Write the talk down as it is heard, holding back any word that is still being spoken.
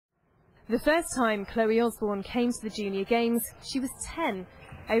The first time Chloe Osborne came to the Junior Games, she was 10.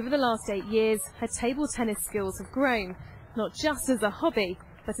 Over the last 8 years, her table tennis skills have grown, not just as a hobby,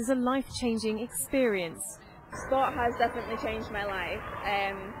 but as a life-changing experience. Sport has definitely changed my life,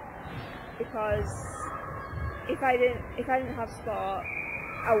 because if I didn't have sport,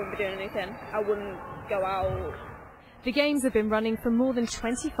 I wouldn't be doing anything. I wouldn't go out. The Games have been running for more than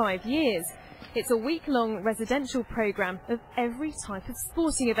 25 years. It's a week-long residential programme of every type of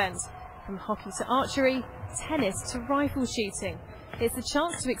sporting event, from hockey to archery, tennis to rifle shooting. It's a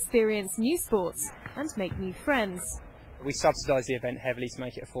chance to experience new sports and make new friends. We subsidise the event heavily to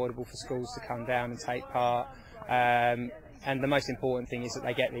make it affordable for schools to come down and take part. And the most important thing is that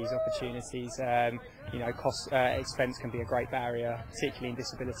they get these opportunities. Expense can be a great barrier, particularly in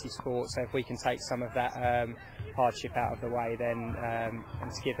disability sports. So if we can take some of that hardship out of the way, then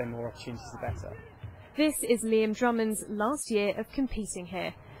and to give them more opportunities, the better. This is Liam Drummond's last year of competing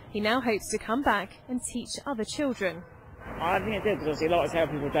here. He now hopes to come back and teach other children. I think it did, because obviously a lot of Sale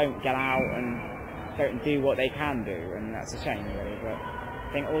people don't get out and don't do what they can do, and that's a shame really. But I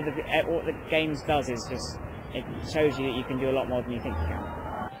think what the Games does is just, it shows you that you can do a lot more than you think you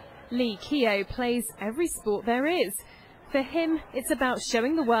can. Lee Keogh plays every sport there is. For him, it's about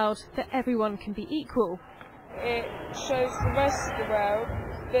showing the world that everyone can be equal. It shows the rest of the world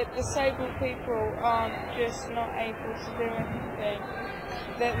that disabled people aren't just not able to do anything,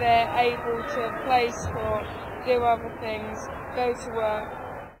 that they're able to play sport, do other things, go to work.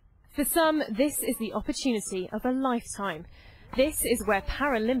 For some, this is the opportunity of a lifetime. This is where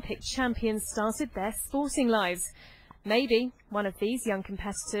Paralympic champions started their sporting lives. Maybe one of these young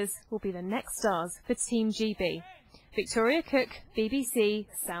competitors will be the next stars for Team GB. Victoria Cook, BBC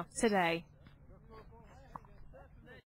South Today.